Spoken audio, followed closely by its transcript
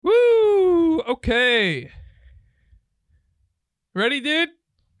Okay. Ready, dude?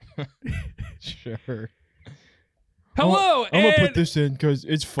 Sure. Hello, I'm gonna put and this in because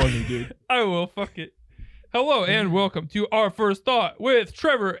it's funny, dude. I will. Fuck it. Hello, and welcome to Our First Thought with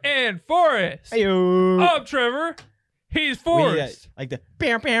Trevor and Forrest. Heyo. I'm Trevor. He's We need Forrest. that, like the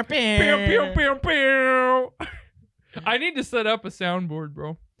bam, bam, bam. Pew, pew, pew, pew. I need to set up a soundboard,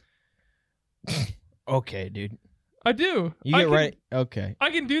 bro. Okay, dude. I do. You get right. Okay.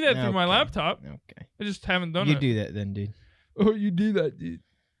 I can do that through my Okay. laptop. Okay. I just haven't done You it. do that then, dude. Oh, you do that, dude.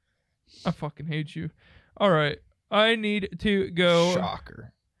 I fucking hate you. All right. I need to go.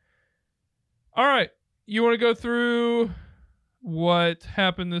 Shocker. All right. You want to go through what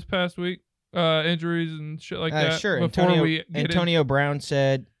happened this past week? Injuries and shit like that? Sure. Before we get Antonio Brown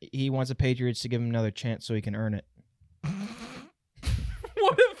said he wants the Patriots to give him another chance so he can earn it.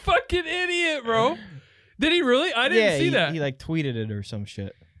 What a fucking idiot, bro. Did he really? I didn't see that. He like tweeted it or some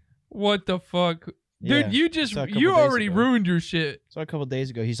shit. What the fuck? Yeah, Dude, you just saw a couple you days already ago. ruined your shit. So a couple days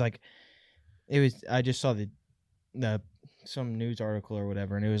ago, he's like, I just saw the some news article or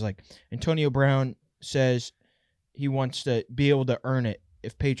whatever, and it was like Antonio Brown says he wants to be able to earn it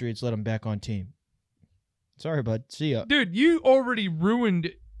if Patriots let him back on team. Sorry, bud. See ya. Dude, you already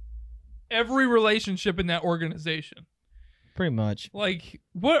ruined every relationship in that organization. Pretty much. Like,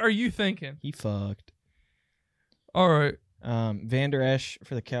 what are you thinking? He fucked. All right. Van Der Esch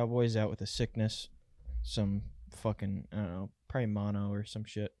for the Cowboys out with a sickness. Some fucking, I don't know, probably mono or some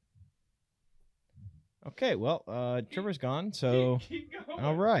shit. Okay, well, Trevor's gone, so Keep going.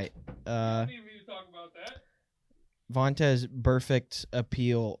 all right. You don't need me to talk about that. Vontez Burfict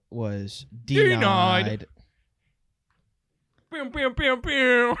appeal was Denied. denied. Pew, pew, pew,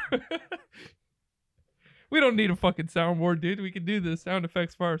 pew. We don't need a fucking soundboard, dude. We can do the sound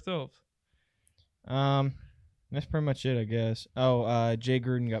effects for ourselves. That's pretty much it, I guess. Oh, Jay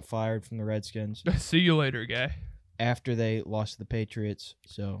Gruden got fired from the Redskins See you later, guy. after they lost to the Patriots,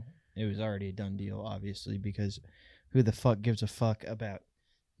 so it was already a done deal, obviously, because who the fuck gives a fuck about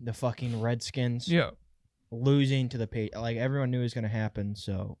the fucking Redskins Yeah. losing to the Patriots? Like, everyone knew it was going to happen,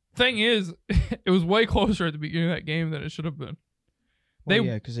 so. Thing is, it was way closer at the beginning of that game than it should have been. Well, They-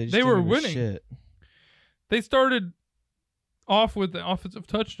 yeah, because they were winning. Shit. They started off with the offensive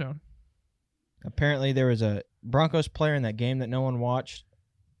touchdown. Apparently, there was a Broncos player in that game that no one watched.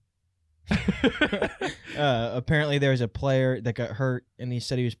 Apparently, there was a player that got hurt, and he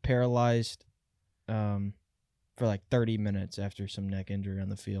said he was paralyzed for like 30 minutes after some neck injury on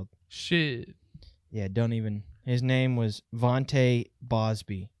the field. Shit. Yeah, don't even. His name was Vontae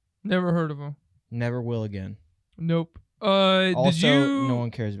Bosby. Never heard of him. Never will again. Nope. Also, did you... no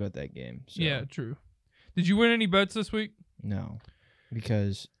one cares about that game. So. Yeah, true. Did you win any bets this week? No,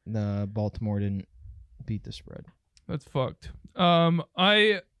 because the Baltimore didn't beat the spread. That's fucked.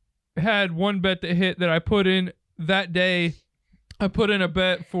 I had one bet that hit that I put in that day. I put in a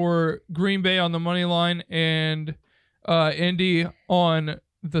bet for Green Bay on the money line and Indy on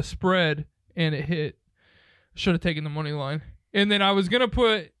the spread, and it hit. Should have taken the money line. And then I was gonna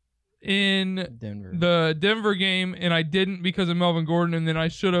put in Denver. the Denver game, and I didn't because of Melvin Gordon, and then I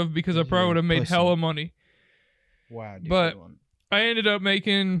should have because I probably would have made pussy. hella money. Wow, dude. But- good one. I ended up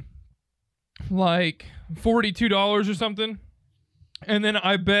making like $42 or something. And then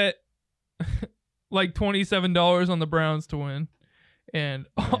I bet like $27 on the Browns to win. And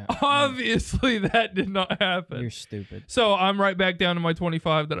Yeah, obviously that did not happen. You're stupid. So I'm right back down to my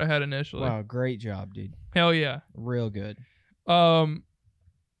 25 that I had initially. Wow, great job, dude. Hell yeah. Real good.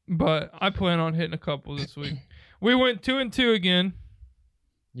 But I plan on hitting a couple this week. We went 2-2 again.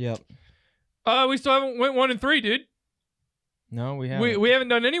 Yep. We still haven't went 1-3, dude. No, we haven't. We haven't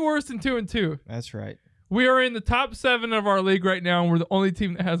done any worse than 2-2. That's right. We are in the top 7 of our league right now, and we're the only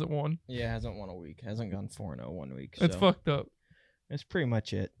team that hasn't won. Yeah, hasn't won a week. Hasn't gone 4-0 1 week. That's so fucked up. That's pretty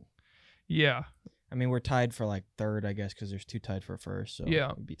much it. Yeah. I mean, we're tied for like third, I guess, because there's 2 tied for first. So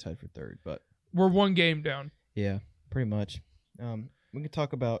Yeah. we'd be tied for third. But We're 1 game down. yeah, pretty much. We can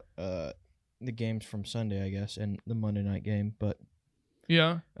talk about the games from Sunday, I guess, and the Monday night game. But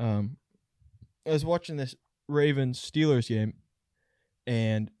Yeah. I was watching this Ravens-Steelers game,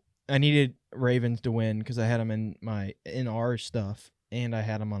 and I needed Ravens to win because I had them in our stuff, and I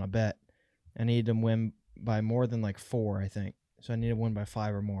had them on a bet. I needed them to win by more than like 4, I think. So I needed to win by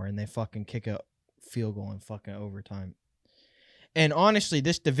 5 or more, and they fucking kick a field goal in fucking overtime. And honestly,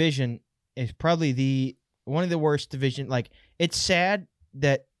 this division is probably one of the worst division. Like, it's sad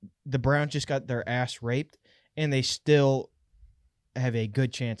that the Browns just got their ass raped, and they still have a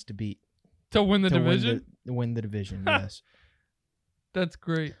good chance to beat. To win the division? Win the division, yes. That's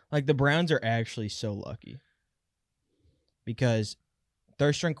great. Like, the Browns are actually so lucky because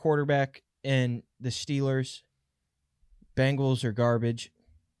third-string quarterback and the Steelers. Bengals are garbage,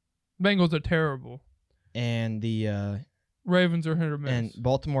 Bengals are terrible. and the Ravens are hit or miss. and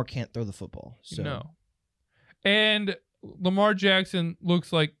Baltimore can't throw the football. So No. And Lamar Jackson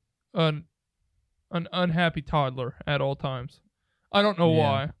looks like an unhappy toddler at all times. I don't know Yeah.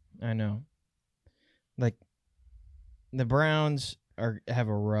 why. I know. Like the Browns have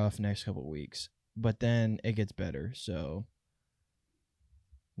a rough next couple weeks, but then it gets better. So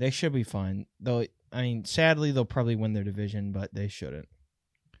they should be fine. Though I mean, sadly they'll probably win their division, but they shouldn't.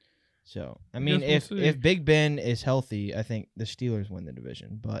 So I mean, guess we'll see. if Big Ben is healthy, I think the Steelers win the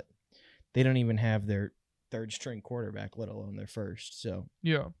division, but they don't even have their third string quarterback, let alone their first. So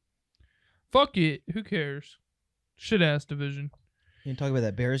Yeah. Fuck it. Who cares? Shit ass division. you talk about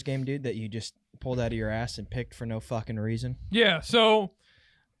that Bears game, dude, that you just pulled out of your ass and picked for no fucking reason. Yeah, so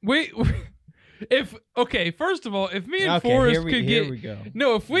first of all, if me and Forrest could here get we go.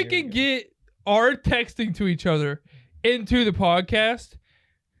 no, if we Here we could go. get our texting to each other into the podcast,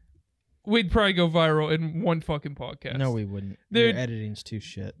 we'd probably go viral in one fucking podcast. No, we wouldn't. Dude. Your editing's too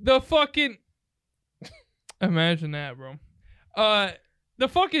shit. The fucking imagine that, bro. The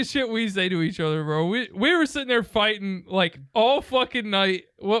fucking shit we say to each other, bro. We were sitting there fighting like all fucking night.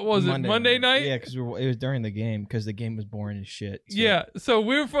 What was it? Monday night? Yeah, because it was during the game because the game was boring as shit. So. Yeah, so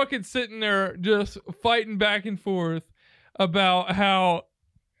we were fucking sitting there just fighting back and forth about how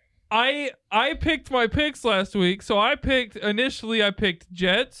I picked my picks last week. So I picked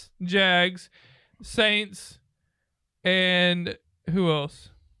Jets, Jags, Saints, and who else?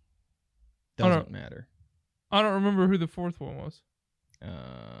 Doesn't matter. I don't remember who the fourth one was.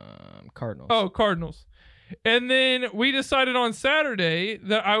 Cardinals. Oh, Cardinals. And then we decided on Saturday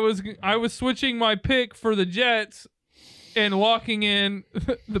that I was switching my pick for the Jets and locking in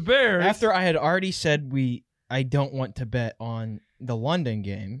the Bears. After I had already said I don't want to bet on the London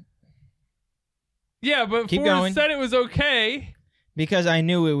game. Yeah, but Keep Forrest going. said it was okay. Because I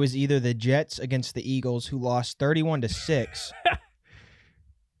knew it was either the Jets against the Eagles, who lost 31-6,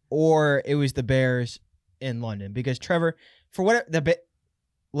 or it was the Bears in London. Because Trevor, for what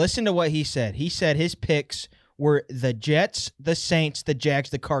listen to what he said. He said his picks were the Jets, the Saints, the Jags,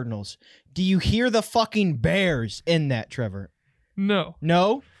 the Cardinals. Do you hear the fucking Bears in that, Trevor? No.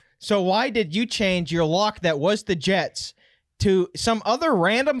 No? So why did you change your lock that was the Jets to some other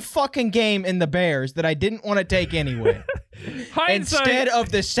random fucking game in the Bears that I didn't want to take anyway? Instead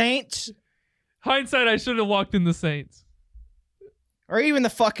of the Saints Hindsight, I should have locked in the Saints. or even the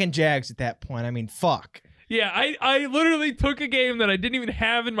fucking Jags at that point. I mean, fuck. Yeah, I literally took a game that I didn't even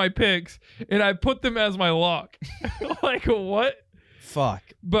have in my picks, and I put them as my lock. Like, what? Fuck.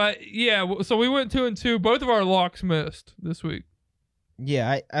 But, yeah, so we went 2-2. Both of our locks missed this week.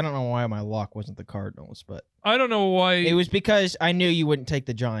 Yeah, I don't know why my lock wasn't the Cardinals, but I don't know why. it was because I knew you wouldn't take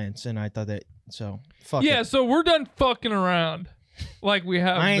the Giants, and I thought that, so fuck Yeah, it. so we're done fucking around like we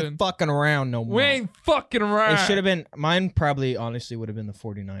have I ain't been. fucking around no more. We ain't fucking around. It should have been, mine probably honestly would have been the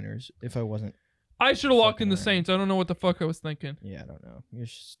 49ers if I wasn't. I should have locked in the fucking Saints. I don't know what the fuck I was thinking. Yeah, I don't know. You're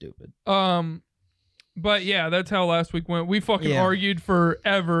stupid. But yeah, that's how last week went. We fucking argued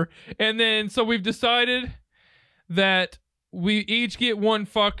forever. And then, so we've decided that we each get one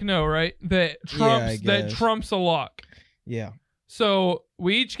fuck no, right? That trumps a lock. Yeah. So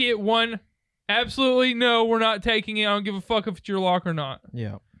we each get one absolutely no, we're not taking it. I don't give a fuck if it's your lock or not.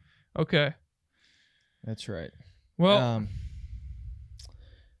 Yeah. Okay. That's right. Well,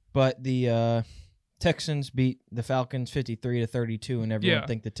 but the Texans beat the Falcons 53-32, and everyone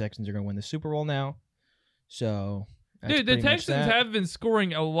think the Texans are going to win the Super Bowl now. So, that's dude, the pretty much Texans that. have been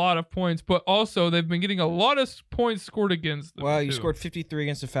scoring a lot of points, but also they've been getting a lot of points scored against them. Well, you too. scored 53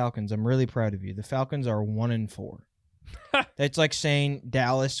 against the Falcons. I'm really proud of you. The Falcons are 1-4. That's like saying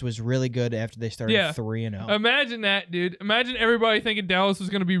Dallas was really good after they started 3-0. Imagine that, dude. Imagine everybody thinking Dallas was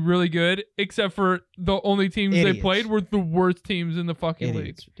going to be really good, except for the only teams they played were the worst teams in the fucking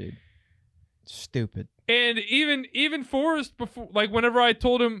league. Dude. Stupid. And even Forrest, before, like whenever I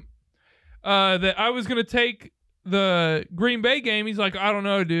told him that I was going to take the Green Bay game, he's like, I don't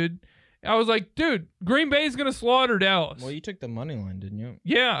know, dude. I was like, dude, Green Bay's going to slaughter Dallas. Well, you took the money line, didn't you?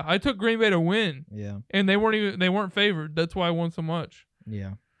 Yeah, I took Green Bay to win. Yeah. And they weren't favored. That's why I won so much.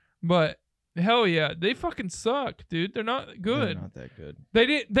 Yeah. But hell yeah, they fucking suck, dude. They're not good. They're not that good.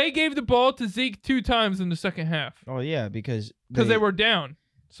 They gave the ball to Zeke 2 times in the second half. Oh, yeah, because they were down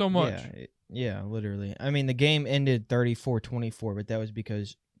so much. Yeah, literally. I mean, the game ended 34-24, but that was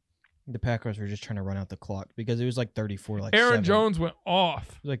because the Packers were just trying to run out the clock because it was like 34 like Aaron 7. Jones went off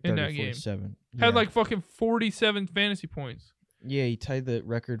It was like in that game. 7. Had like fucking 47 fantasy points. Yeah, he tied the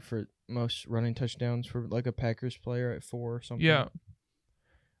record for most running touchdowns for like a Packers player at 4 or something. Yeah.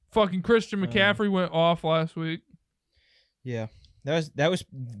 Fucking Christian McCaffrey went off last week. Yeah. That was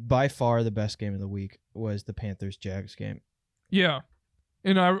by far the best game of the week, was the Panthers-Jags game. Yeah.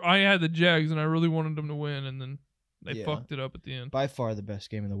 And I had the Jags, and I really wanted them to win, and then they Yeah. fucked it up at the end. By far the best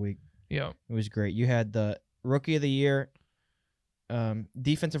game of the week. Yeah. It was great. You had the Rookie of the Year,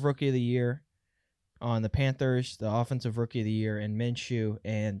 Defensive Rookie of the Year on the Panthers, the Offensive Rookie of the Year in Minshew,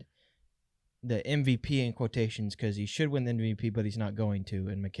 and the MVP in quotations, because he should win the MVP, but he's not going to,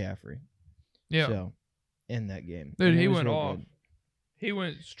 in McCaffrey. Yeah. So, in that game. Dude, And it he was went real off. good. He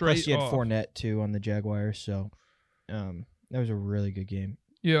went straight Plus, you had off. Fournette, too, on the Jaguars, so that was a really good game.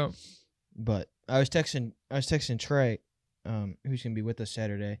 Yeah. But I was texting Trey, who's gonna be with us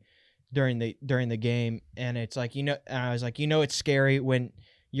Saturday, during the game, and it's like, I was like, it's scary when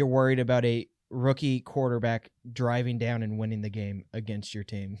you're worried about a rookie quarterback driving down and winning the game against your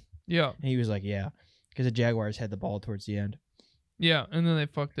team. Yeah. And he was like, yeah, because the Jaguars had the ball towards the end. Yeah, and then they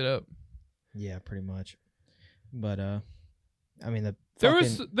fucked it up. Yeah, pretty much. But I mean There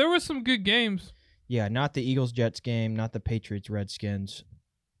was some good games. yeah, not the Eagles-Jets game, not the Patriots-Redskins.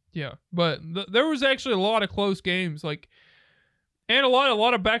 Yeah, but there was actually a lot of close games, like, and a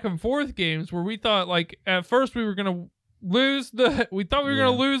lot of back and forth games where we thought, like, at first we were gonna lose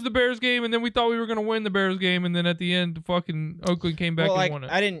gonna lose the Bears game, and then we thought we were gonna win the Bears game, and then at the end, fucking Oakland came back and won it.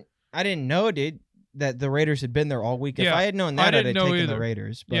 I didn't know, dude, that the Raiders had been there all week. If Yeah, I had known that, I'd have taken the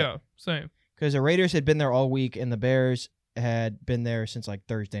Raiders. But, yeah, same. because the Raiders had been there all week, and the Bears had been there since like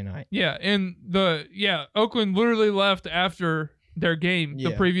Thursday night. Yeah, and Oakland literally left after their game the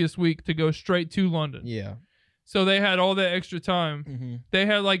Yeah. previous week to go straight to London. Yeah. So they had all that extra time. Mm-hmm. They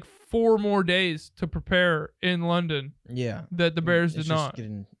had like 4 more days to prepare in London Yeah. that the Bears It's did just not.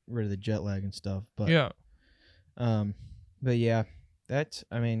 getting rid of the jet lag and stuff. But Yeah. but yeah, I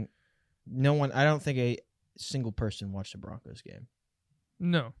don't think a single person watched the Broncos game.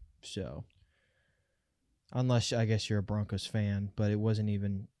 No. So, unless I guess you're a Broncos fan, but it wasn't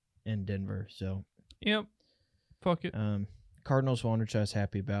even in Denver. So, Yep. Fuck it. Cardinals won, which I was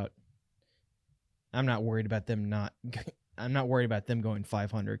happy about. I'm not worried about them going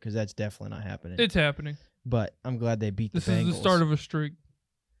 500, because that's definitely not happening. It's happening. But I'm glad they beat This the Bengals. is the start of a streak.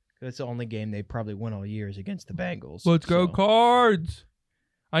 That's the only game they probably win all year is against the Bengals. Let's go, So, Cards.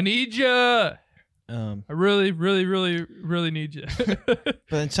 I need ya. Um, I really, really, really, really need you. but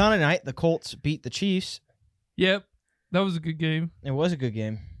then Sunday night, the Colts beat the Chiefs. Yep. That was a good game. It was a good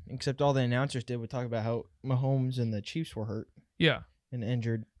game, except all the announcers did would talk about how Mahomes and the Chiefs were hurt Yeah. and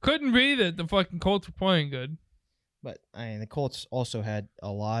injured. Couldn't be that the fucking Colts were playing good. But the Colts also had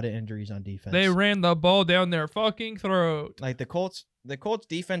a lot of injuries on defense. They ran the ball down their fucking throat. Like the Colts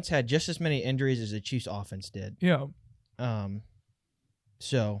defense had just as many injuries as the Chiefs offense did. Yeah.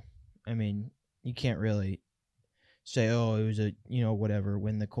 So, I mean, you can't really say, oh, it was a, whatever,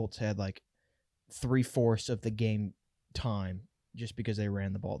 when the Colts had like 3/4 of the game time just because they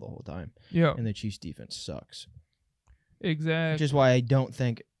ran the ball the whole time. Yeah. And the Chiefs defense sucks. Exactly. Which is why I don't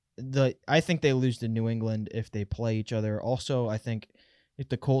think I think they lose to New England if they play each other. Also, I think if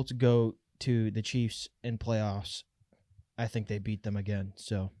the Colts go to the Chiefs in playoffs, I think they beat them again.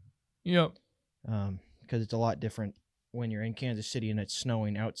 So, Yep. because it's a lot different when you're in Kansas City and it's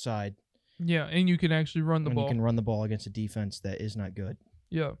snowing outside. Yeah, and you can actually run the when ball. you can run the ball against a defense that is not good.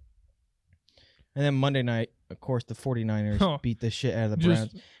 Yeah. And then Monday night, of course, the 49ers beat the shit out of the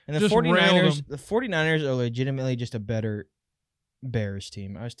Browns. And the just railed 49ers are legitimately just a better Bears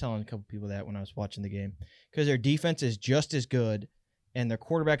team. I was telling a couple people that when I was watching the game, because their defense is just as good, and their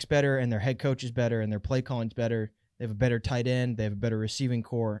quarterback's better, and their head coach is better, and their play calling's better. They have a better tight end. They have a better receiving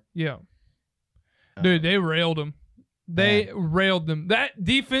core. Yeah. Dude, they railed them. They railed them. That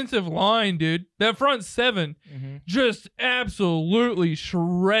defensive line, dude, that front seven, just absolutely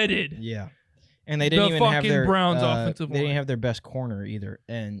shredded. Yeah. And they didn't The even have fucking their Browns offensive They didn't line. have their best corner either,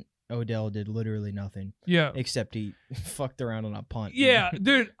 and Odell did literally nothing. Yeah. Except he fucked around on a punt. Yeah,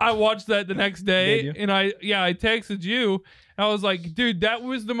 dude, I watched that the next day, Did you? and I texted you. I was like, dude, that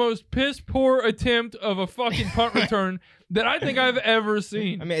was the most piss poor attempt of a fucking punt return that I think I've ever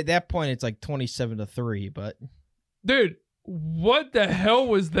seen. I mean, at that point, it's like 27-3, but Dude, what the hell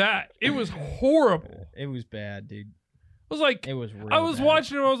was that? It was horrible. it was bad, dude. I was like, It was real I was bad.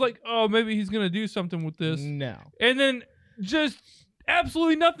 watching him. I was like, oh, maybe he's gonna do something with this, No. and then just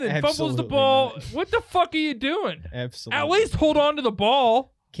absolutely nothing. Fumbles the Absolutely ball. not. What the fuck are you doing? Absolutely. At least hold on to the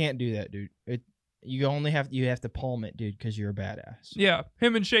ball. Can't do that, dude. You have to palm it, dude, because you're a badass. Yeah,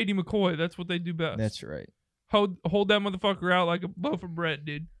 him and Shady McCoy. That's what they do best. That's right. Hold that motherfucker out like a loaf of bread,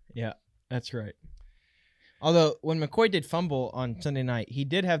 dude. Yeah, that's right. Although when McCoy did fumble on Sunday night, he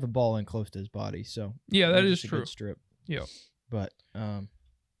did have the ball in close to his body, so Yeah, that it was is just a true. good strip. Yeah. But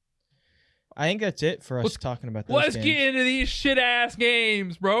I think that's it for us Let's- talking about those Let's games. get into these shit ass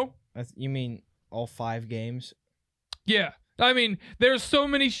games, bro. You mean all 5 games? Yeah. I mean, there's so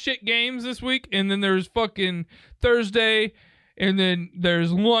many shit games this week, and then there's fucking Thursday, and then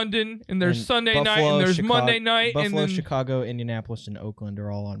there's London, and there's And Sunday night, Buffalo, and there's Chicago- Monday night, and Buffalo, then Chicago, Indianapolis, and Oakland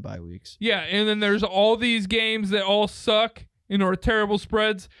are all on bye weeks. yeah, and then there's all these games that all suck and are terrible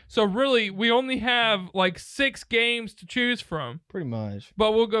spreads. So really, we only have like 6 games to choose from, Pretty much.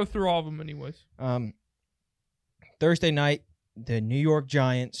 but we'll go through all of them anyways. Thursday night, the New York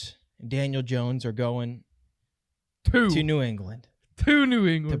Giants and Daniel Jones are going to New England Two New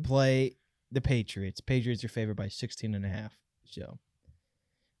to England. play the Patriots. Patriots are favored by 16.5. So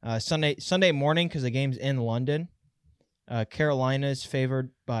Sunday morning, because the game's in London, Carolina's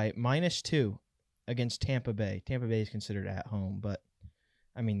favored by -2 against Tampa Bay. Tampa Bay is considered at home, but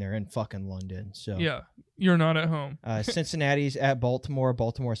I mean they're in fucking London. So Yeah, you're not at home. Cincinnati's at Baltimore.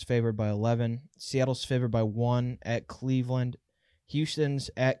 Baltimore's favored by 11. Seattle's favored by 1 at Cleveland. Houston's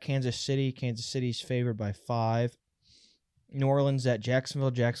at Kansas City. Kansas City's favored by 5. New Orleans at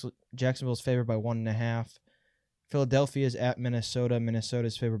Jacksonville. Jacksonville's favored by 1.5. Philadelphia's at Minnesota.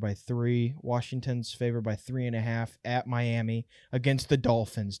 Minnesota's favored by 3. Washington's favored by 3.5 at Miami against the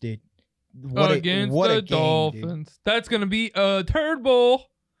Dolphins, dude. Against what the a game, Dolphins. That's going to be a turd bowl.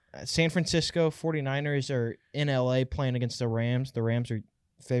 San Francisco 49ers are in LA playing against the Rams. The Rams are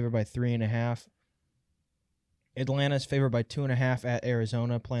favored by 3.5. Atlanta's favored by 2.5 at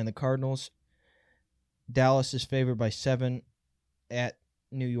Arizona playing the Cardinals. Dallas is favored by 7 at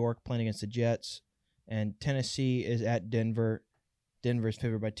New York playing against the Jets. And Tennessee is at Denver. Denver's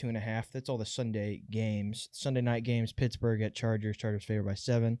favored by 2.5. That's all the Sunday games. Sunday night games, Pittsburgh at Chargers. Chargers favored by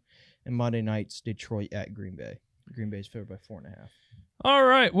 7. And Monday nights, Detroit at Green Bay. Green Bay's favored by 4.5. All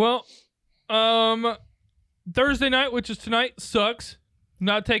right. Well, Thursday night, which is tonight, sucks.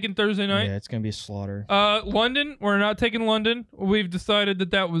 Not taking Thursday night. Yeah, it's going to be a slaughter. London, we're not taking London. We've decided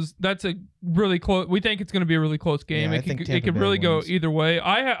that's a really close. We think it's going to be a really close game. Yeah, I it think could Tampa Bay really go wins. either way.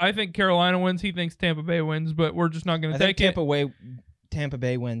 I think Carolina wins. He thinks Tampa Bay wins, but we're just not going I to think take it. Tampa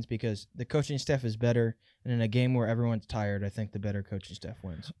Bay wins because the coaching staff is better, and in a game where everyone's tired, I think the better coaching staff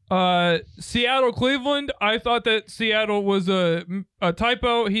wins. Seattle, Cleveland. I thought that Seattle was a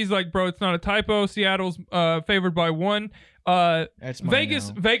typo. He's like, bro, it's not a typo. Seattle's favored by 1. That's my no.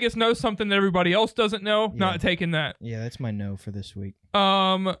 Vegas knows something that everybody else doesn't know. Yeah. Not taking that. Yeah, that's my no for this week.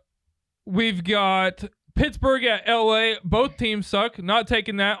 We've got Pittsburgh at LA. Both teams suck. Not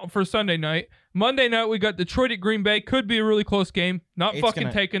taking that for Sunday night. Monday night we got Detroit at Green Bay. Could be a really close game. Not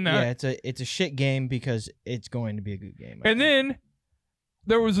taking that. Yeah, it's a shit game because it's going to be a good game. And then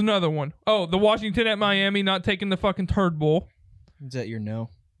there was another one. Oh, the Washington at Miami. Not taking the fucking turd bowl. Is that your no?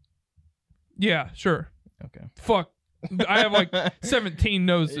 Yeah, sure. Okay. Fuck. I have like 17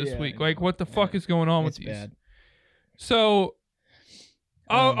 no's this Yeah, week. I know. Like, what the fuck is going on with It's these? bad. So,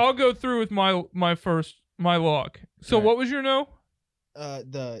 I'll go through with my lock. So, Alright. what was your no?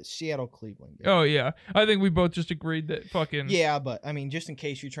 The Seattle Cleveland game. Oh yeah, I think we both just agreed that fucking Yeah, but I mean, just in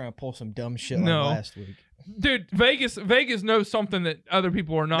case you're trying to pull some dumb shit No. like last week. dude. Vegas knows something that other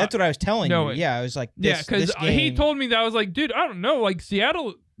people are not. That's what I was telling you. knowing. Yeah, I was like, Yeah, this, because this game, he told me that. I was like, dude, I don't know. Like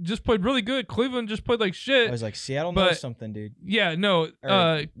Seattle just played really good. Cleveland just played like shit. I was like, Seattle but- knows something, dude. Yeah, no.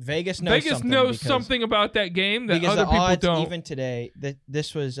 Or Vegas knows Vegas something. knows because- something about that game that because other the people odds don't. even today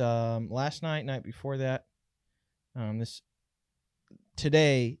this was last night before that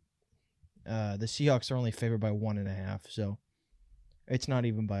today the Seahawks are only favored by 1.5, so it's not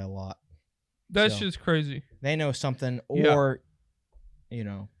even by a lot. That's so- just crazy. They know something, Yeah. or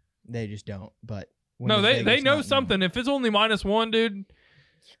they just don't. But when No, does they Vegas know not something. If it's only -1, dude,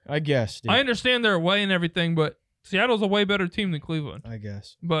 I guess, dude. I understand they're away and everything, but Seattle's a way better team than Cleveland. I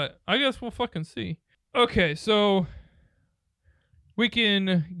guess. But I guess we'll fucking see. Okay, so we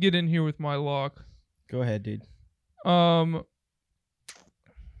can get in here with my lock. Go ahead, dude.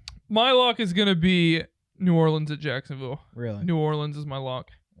 My lock is gonna be New Orleans at Jacksonville. Really? New Orleans is my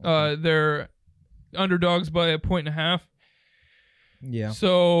lock. Okay. They're underdogs by 1.5. Yeah.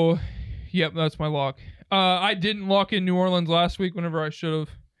 So, yep, that's my lock. I didn't lock in New Orleans last week whenever I should have.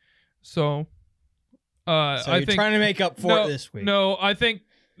 So, So I you're think trying to make up for it this week. No, I think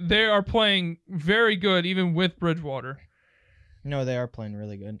they are playing very good even with Bridgewater. No, they are playing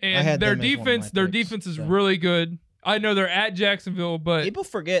really good. I And had their them as one of my defense, their picks, defense is so. really good. I know they're at Jacksonville, but People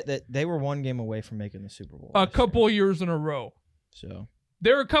forget that they were one game away from making the Super Bowl. a last year. couple years in a row. So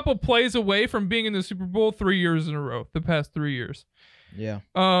They're a couple plays away from being in the Super Bowl 3 years in a row, the past 3 years. yeah,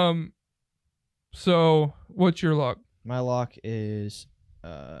 So what's your lock? my lock is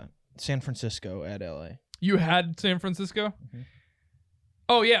San Francisco at LA. You had San Francisco? Mhm.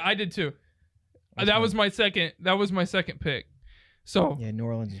 Oh yeah, I did too. That was my second. That was my second pick. So Yeah, New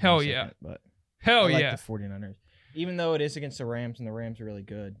Orleans is Hell my yeah. second, but hell I like yeah. the 49ers. Even though it is against the Rams, and the Rams are really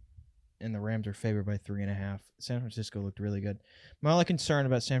good, and the Rams are favored by 3.5. San Francisco looked really good. My only concern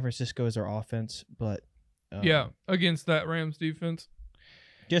about San Francisco is their offense, but Yeah, against that Rams defense.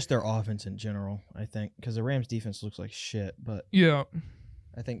 just their offense in general, I think, because the Rams defense looks like shit, but Yeah.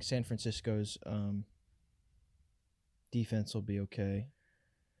 I think San Francisco's defense will be okay.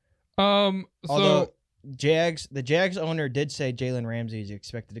 So Although the Jags owner did say Jalen Ramsey is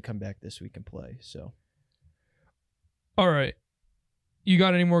expected to come back this week and play. So all right. You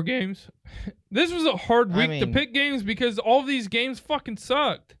got any more games? This was a hard week to mean- pick games because all of these games fucking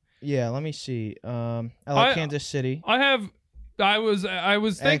sucked. yeah, let me see. I like Kansas City. I was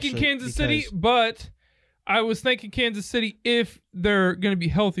thinking Actually, Kansas City, because- but I was thinking Kansas City if they're going to be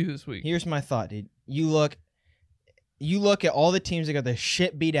healthy this week. Here's my thought, dude. You look at all the teams that got the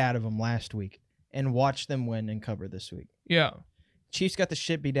shit beat out of them last week and watch them win and cover this week. Yeah. Chiefs got the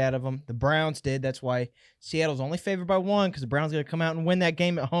shit beat out of them. The Browns did. That's why Seattle's only favored by 1 because the Browns going to come out and win that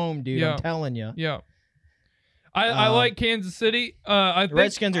game at home, dude. Yeah. I'm telling you. Yeah. I like Kansas City. I The think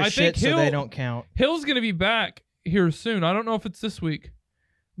Redskins are I shit, think so they don't count. Hill's going to be back here soon. I don't know if it's this week,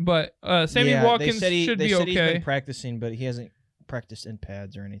 but Sammy Yeah, Watkins they should said be he's okay. been practicing, but he hasn't practiced in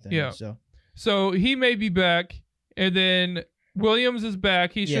pads or anything. Yeah. So he may be back, and then Williams is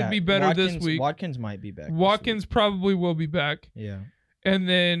back. He should be better this week. Watkins might be back. this Watkins probably will be back. week. Yeah. And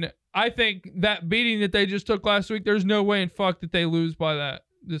then I think that beating that they just took last week, there's no way in fuck that they lose by that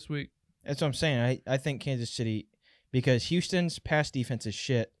this week. That's what I'm saying. I think Kansas City, because Houston's pass defense is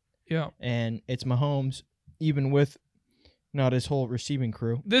shit, Yeah. and it's Mahomes, even with not his whole receiving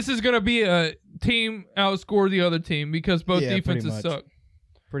crew. This is going to be a team outscore the other team because both Yeah, pretty defenses much. suck.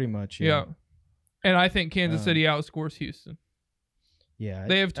 Pretty much. Yeah. And I think Kansas Um, City outscores Houston. Yeah.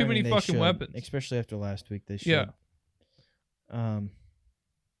 They have too many they fucking should, weapons. especially after last week. They should. Yeah.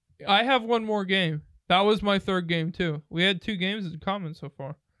 I have one more game. That was my third game too. We had 2 games in common so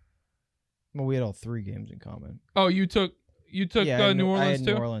far. Well, we had all 3 games in common. Oh, you took Yeah, I had New I Orleans had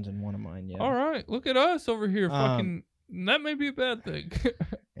too? New Orleans in one of mine. Yeah. All right. Look at us over here Um, fucking that may be a bad thing.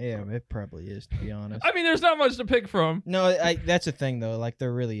 Yeah, it probably is, to be honest. I mean, there's not much to pick from. No, that's the thing though. Like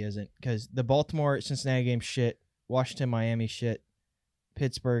there really isn't, because the Baltimore Cincinnati game shit, Washington Miami shit,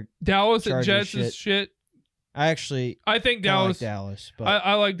 Pittsburgh. Dallas and Chargers Jets is shit. I think kinda Dallas. like Dallas, but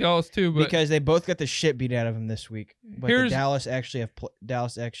I like Dallas too, but because they both got the shit beat out of them this week. But Dallas actually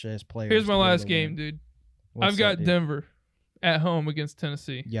has players. here's my to be able last to game, win. dude. What's I've that, got dude? Denver at home against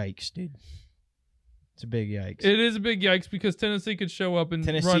Tennessee. Yikes, dude. It's a big yikes. It is a big yikes because Tennessee could show up and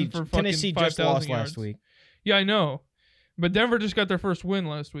run for fucking Tennessee just 5,000 lost yards. last week. Yeah, I know. But Denver just got their first win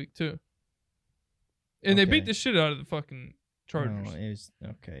last week too. And they Okay. beat the shit out of the fucking Chargers. No,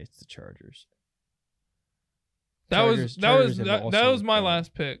 it's the Chargers. That Chargers have that also was my been-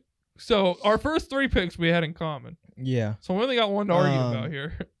 last pick. So our first 3 picks we had in common. Yeah. So we only got one to argue about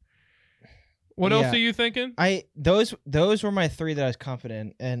here. What else yeah. are you thinking? Those were my 3 that I was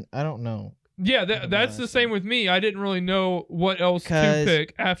confident in, and I don't know. Yeah, What that's the else? same with me. I didn't really know what else to 'Cause-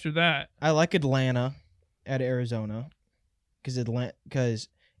 pick after that. I like Atlanta at Arizona because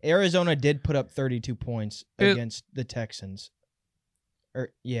Arizona did put up 32 points against the Texans.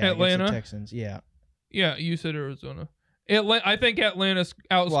 Atlanta? Against the Texans. Yeah. Yeah, you said Arizona. I think Atlanta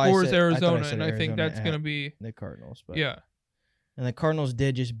outscores Well, I thought I Arizona, said and I think Arizona that's at- going to be The Cardinals, but yeah, and the Cardinals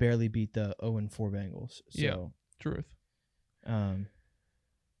did just barely beat the 0-4 Bengals. So, Yeah. truth. and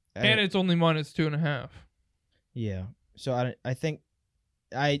And it's only -2.5. yeah. So I think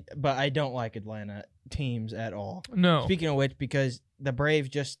but I don't like Atlanta teams at all. No, Speaking of which, because the Braves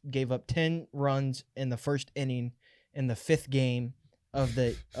just gave up 10 runs in the first inning in the 5th game of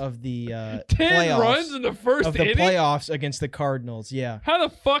the 10 playoffs, runs in the first of the inning. playoffs against the Cardinals. Yeah. How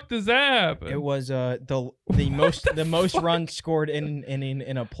the fuck does that happen? It was the most runs scored in an inning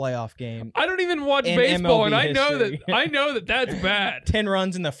in a playoff game. I don't even watch in baseball, and MLB I know history. that's bad. 10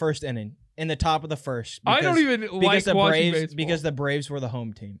 runs in the first inning, in the top of the first. I don't even like the watching Braves baseball because the Braves were the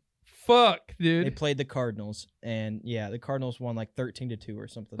home team. fuck, They dude. played the Cardinals, and yeah, the Cardinals won like 13-2 or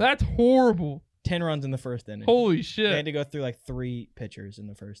something. That's horrible. 10 runs in the first inning. Holy They shit. had to go through like 3 pitchers in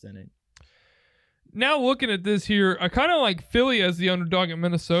the first inning. Now looking at this here, I kind of like Philly as the underdog at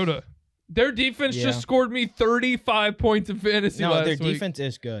Minnesota. Their defense Yeah. just scored me 35 points in fantasy No, last their week. defense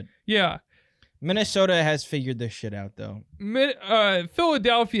is good. Yeah. Minnesota has figured this shit out, though.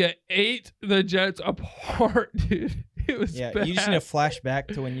 Philadelphia ate the Jets apart, dude. It was Yeah, bad. you just need a flashback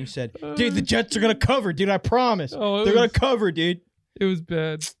to when you said, dude, the Jets are going to cover, dude, I promise. Oh, it They're going was- to cover, dude. It was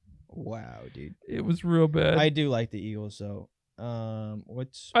bad. Wow, dude. It was real bad. I do like the Eagles, though.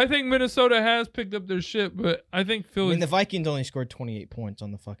 I think Minnesota has picked up their shit, but I think I Philly. mean, the Vikings only scored 28 points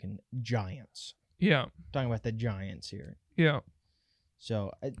on the fucking Giants. Yeah. I'm talking about the Giants here. Yeah.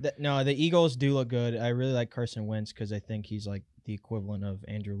 So, no, the Eagles do look good. I really like Carson Wentz because I think he's like the equivalent of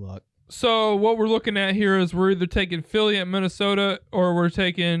Andrew Luck. So what we're looking at here is we're either taking Philly at Minnesota or we're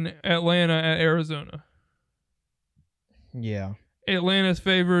taking Atlanta at Arizona. Yeah. Atlanta's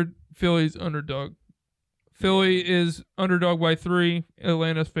favored, Philly's underdog. Philly is underdog by 3.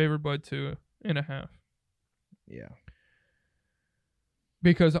 Atlanta's favored by 2.5. Yeah.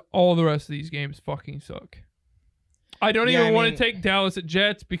 Because all the rest of these games fucking suck. I don't even want to take Dallas at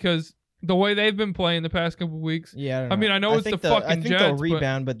Jets because the way they've been playing the past couple of weeks. Yeah. I mean, I know it's the fucking I think Jets. they'll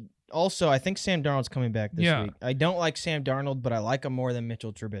rebound, but also I think Sam Darnold's coming back this Yeah. week. I don't like Sam Darnold, but I like him more than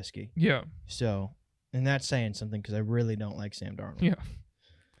Mitchell Trubisky. Yeah. So, and that's saying something because I really don't like Sam Darnold. Yeah.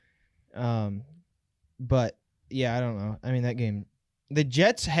 But yeah, I don't know. I mean, that game, the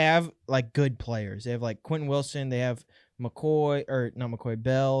Jets have like good players. They have like Quentin Wilson. They have Bell.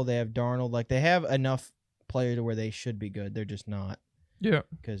 They have Darnold. Like they have enough players to where they should be good. They're just not. Yeah.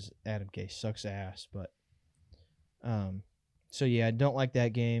 Because Adam Gase sucks ass. But, so yeah, I don't like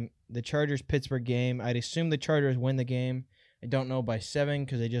that game. The Chargers-Pittsburgh game, I'd assume the Chargers win the game. I don't know by 7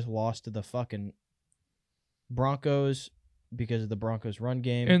 because they just lost to the fucking Broncos because of the Broncos run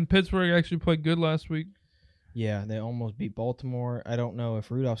game. And Pittsburgh actually played good last week. Yeah, they almost beat Baltimore. I don't know if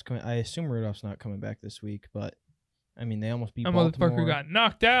Rudolph's coming. I assume Rudolph's not coming back this week, but I mean, they almost beat Baltimore. That motherfucker got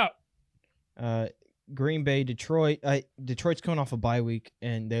knocked out. Green Bay, Detroit. Detroit's coming off a bye week,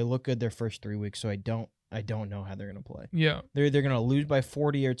 and they look good their first 3 weeks. So I don't know how they're gonna play. Yeah, they're either gonna lose by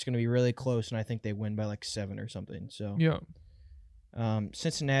 40 or it's gonna be really close, and I think they win by like 7 or something. So yeah.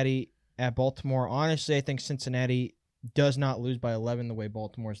 Cincinnati at Baltimore. Honestly, I think Cincinnati does not lose by 11 the way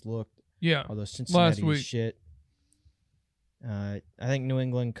Baltimore's looked. Yeah. Although Cincinnati week. is shit. I think New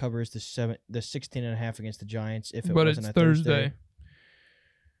England covers the 16.5 against the Giants if it but wasn't it's a Thursday.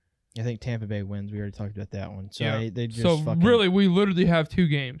 I think Tampa Bay wins. We already talked about that one. So yeah. they just so fucking, really, we literally have 2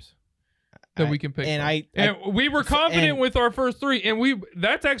 games that we can pick. And from. We were confident with our first 3, and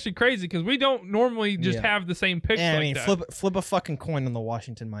that's actually crazy because we don't normally just have the same picks. And like I mean, that. flip a fucking coin on the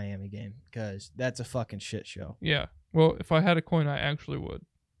Washington-Miami game because that's a fucking shit show. Yeah. Well, if I had a coin, I actually would.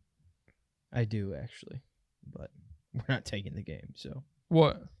 I do actually, but we're not taking the game. So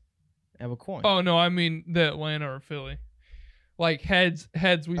what? I have a coin. Oh no, I mean the Atlanta or Philly. Like heads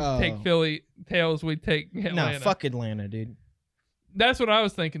we take Philly, tails we take Atlanta. No, fuck Atlanta, dude. That's what I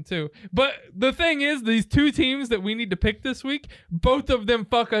was thinking too. But the thing is, these 2 teams that we need to pick this week, both of them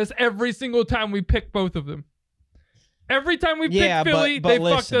fuck us every single time we pick both of them. Every time we pick Philly, they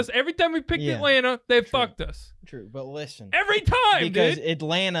fucked us. Every time we picked Atlanta, they fucked us. True, but listen. Every time, because dude.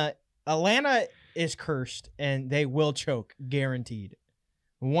 Atlanta is cursed, and they will choke, guaranteed,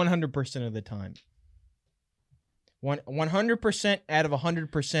 100% of the time. 100% out of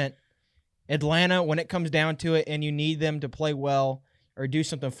 100%. Atlanta, when it comes down to it, and you need them to play well or do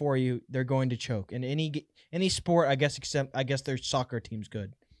something for you, they're going to choke. In any sport, I guess, except I guess their soccer team's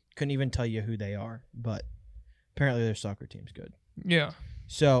good. Couldn't even tell you who they are, but apparently their soccer team's good. Yeah.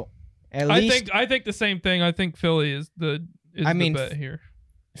 So at least I think the same thing. I think Philly is the bet here.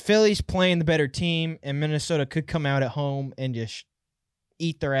 Philly's playing the better team, and Minnesota could come out at home and just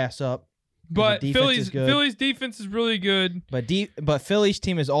eat their ass up. But Philly's defense is really good. But Philly's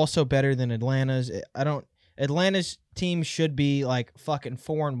team is also better than Atlanta's. Atlanta's team should be like fucking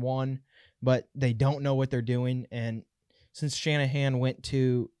 4-1, but they don't know what they're doing. And since Shanahan went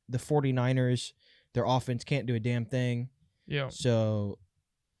to the 49ers, their offense can't do a damn thing. Yeah. So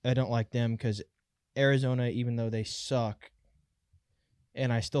I don't like them because Arizona, even though they suck,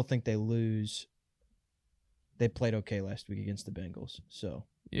 and I still think they lose, they played okay last week against the Bengals. So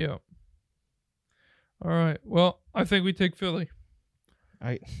yeah. All right. Well, I think we take Philly.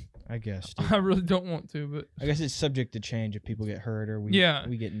 I guess. Dude. I really don't want to, but I guess it's subject to change if people get hurt or we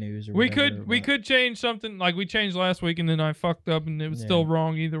get news or we whatever, we could change something like we changed last week and then I fucked up and it was still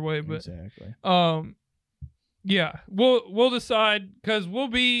wrong either way. But exactly. Yeah, we'll decide because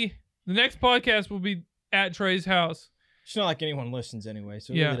the next podcast will be at Trey's house. It's not like anyone listens anyway,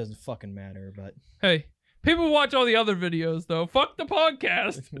 so it really doesn't fucking matter. But hey. People watch all the other videos, though. Fuck the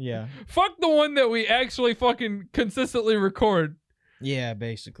podcast. Yeah. Fuck the one that we actually fucking consistently record. Yeah,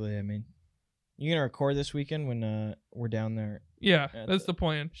 basically. I mean, you gonna record this weekend when we're down there? Yeah, that's the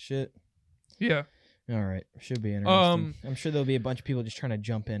plan. Shit. Yeah. All right. Should be interesting. I'm sure there'll be a bunch of people just trying to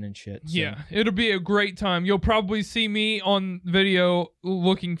jump in and shit. So. Yeah, it'll be a great time. You'll probably see me on video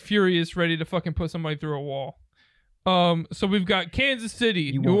looking furious, ready to fucking put somebody through a wall. So we've got Kansas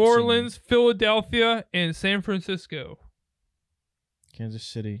City, New Orleans, Philadelphia, and San Francisco. Kansas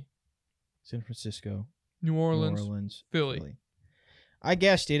City, San Francisco, New Orleans. New Orleans, Philly. I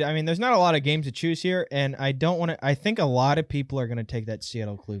guess, dude. I mean, there's not a lot of games to choose here, and I don't want to. I think a lot of people are going to take that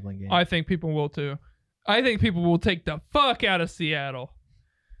Seattle-Cleveland game. I think people will too. I think people will take the fuck out of Seattle.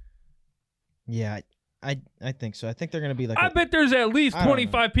 Yeah, I think so. I think they're going to be like. I bet there's at least I don't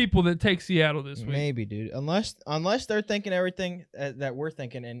 25 people that take Seattle this week. Maybe, dude. Unless they're thinking everything that we're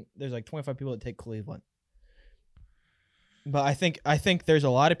thinking, and there's like 25 people that take Cleveland. But I think there's a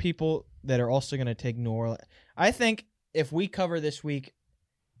lot of people that are also going to take New Orleans. I think if we cover this week,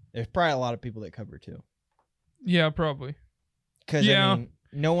 there's probably a lot of people that cover too. Yeah, probably. Because I mean,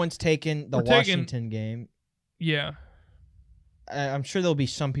 no one's taken the Washington game. Yeah. I'm sure there'll be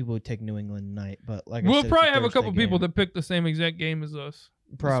some people who take New England tonight, but like we'll I said, probably it's have a couple Thursday people game. that pick the same exact game as us.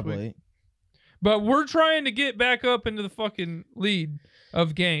 Probably. But we're trying to get back up into the fucking lead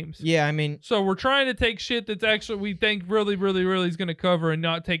of games. Yeah, I mean, So we're trying to take shit that's actually we think really, really, really is going to cover and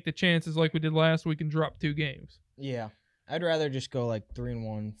not take the chances like we did last week and drop 2 games. yeah. I'd rather just go like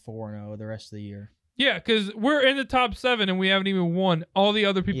 3-1, 4-0 the rest of the year. Yeah, because we're in the top 7 and we haven't even won. All the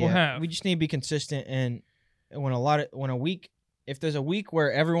other people have. We just need to be consistent, and if there's a week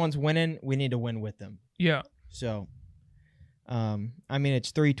where everyone's winning, we need to win with them. Yeah. So, I mean,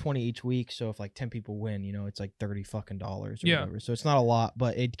 it's $3.20 each week. So if like 10 people win, it's like $30 fucking dollars or whatever. So it's not a lot,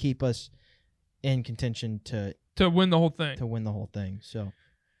 but it'd keep us in contention to win the whole thing. win the whole thing. So,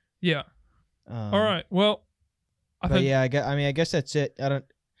 Yeah. All right. Well, I guess that's it. I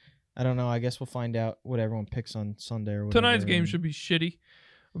don't know. I guess we'll find out what everyone picks on Sunday or whatever. tonight's game should be shitty,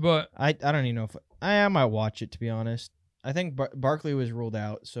 but I don't even know if I might watch it, to be honest. I think Barkley was ruled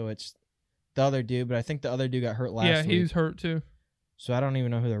out, so it's the other dude, but I think the other dude got hurt last week. yeah, he's hurt too. So I don't even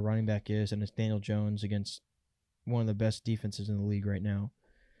know who their running back is, and it's Daniel Jones against one of the best defenses in the league right now.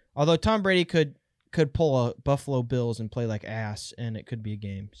 Although Tom Brady could pull a Buffalo Bills and play like ass, and it could be a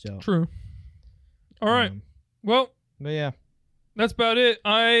game. So True. All right. Well, but yeah, that's about it.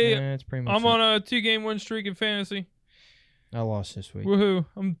 that's pretty much I'm it. on a 2-game win streak in fantasy. I lost this week. Woohoo!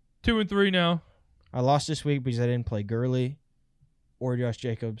 I'm 2-3 now. I lost this week because I didn't play Gurley or Josh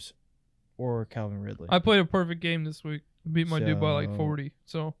Jacobs or Calvin Ridley. I played a perfect game this week. Beat my dude by like So- 40.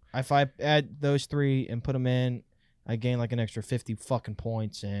 So If I add those 3 and put them in, I gain like an extra 50 fucking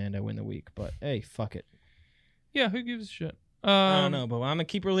points and I win the week. But hey, fuck it. yeah, who gives a shit? I don't know, but I'm a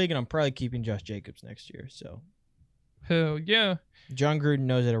keeper league and I'm probably keeping Josh Jacobs next year. So Hell yeah! John Gruden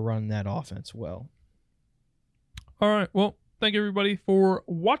knows how to run that offense well. All right. Well, thank everybody for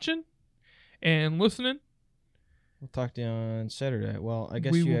watching and listening. We'll talk to you on Saturday. Well, I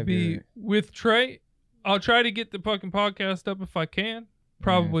guess we you will have be your... with Trey. I'll try to get the fucking podcast up if I can.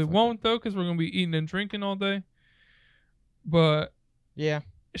 Probably fuck won't though, because we're gonna be eating and drinking all day. But Yeah.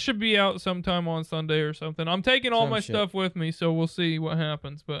 it should be out sometime on Sunday or something. I'm taking all Some my shit. stuff with me, so we'll see what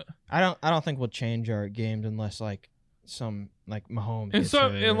happens. But I don't think we'll change our games unless like some like Mahomes. and gets so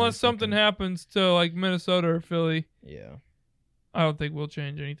hurt or unless something fucking- happens to like Minnesota or Philly, Yeah. I don't think we'll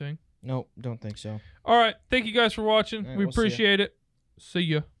change anything. Nope, don't think so. All right. Thank you guys for watching. All right, we we'll see ya. appreciate it. See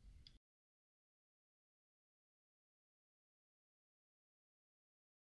ya.